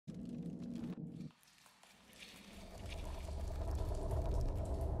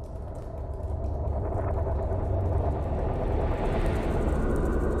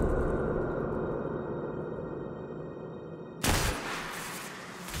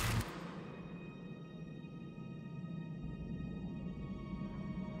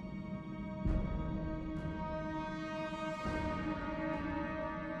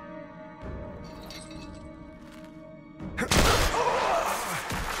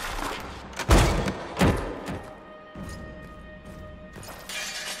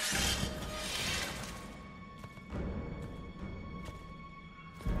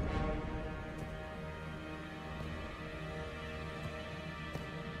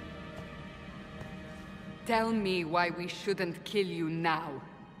Tell me why we shouldn't kill you now.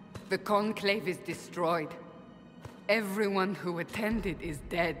 The Conclave is destroyed. Everyone who attended is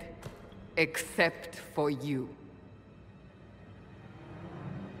dead. Except for you.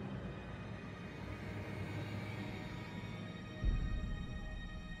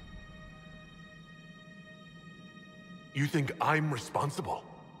 You think I'm responsible?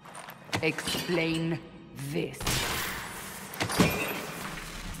 Explain this.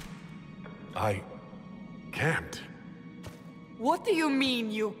 I can't. What do you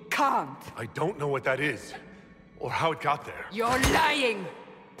mean you can't? I don't know what that is, or how it got there. You're lying!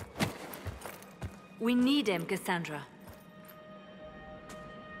 We need him, Cassandra.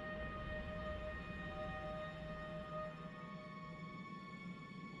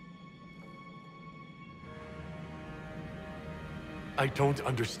 I don't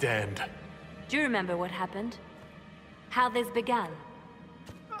understand. Do you remember what happened? How this began?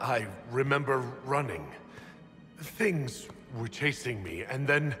 I remember running. Things were chasing me, and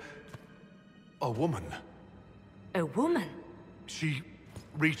then... a woman. A woman? She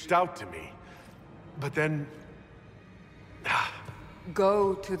reached out to me. But then...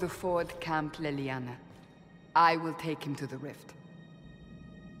 Go to the Ford Camp, Liliana. I will take him to the rift.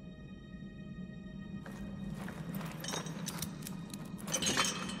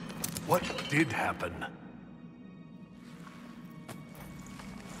 What did happen?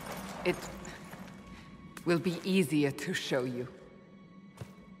 It will be easier to show you.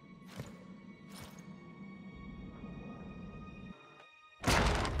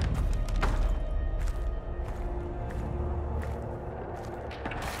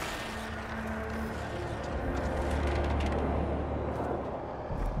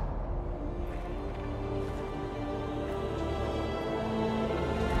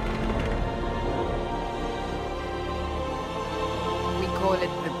 Call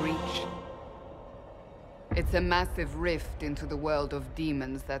it the Breach. It's a massive rift into the world of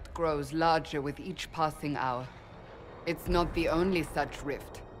demons that grows larger with each passing hour. It's not the only such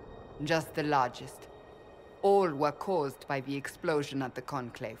rift, just the largest. All were caused by the explosion at the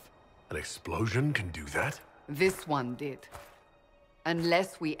Conclave. An explosion can do that? This one did.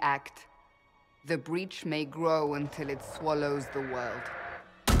 Unless we act, the Breach may grow until it swallows the world.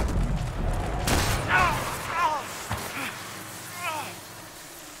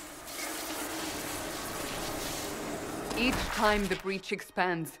 Each time the Breach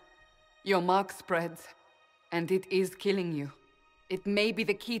expands, your mark spreads, and it is killing you. It may be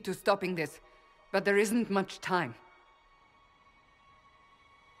the key to stopping this, but there isn't much time.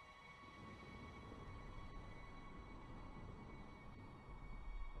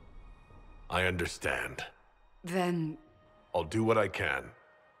 I understand. Then... I'll do what I can,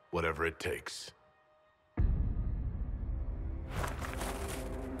 whatever it takes.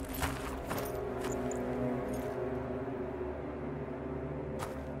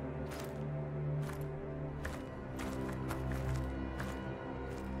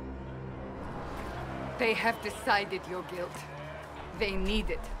 They have decided your guilt. They need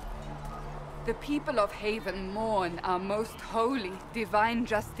it. The people of Haven mourn our most holy, divine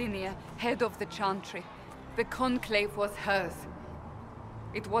Justinia, head of the Chantry. The Conclave was hers.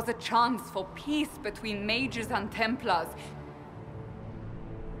 It was a chance for peace between mages and Templars.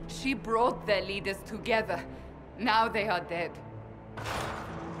 She brought their leaders together. Now they are dead.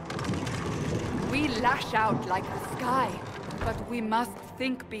 We lash out like the sky, but we must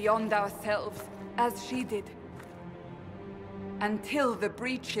think beyond ourselves. As she did. Until the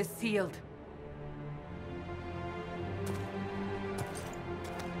Breach is sealed.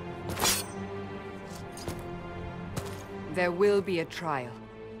 There will be a trial.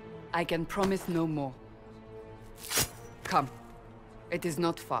 I can promise no more. Come. It is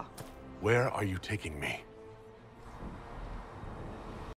not far. Where are you taking me?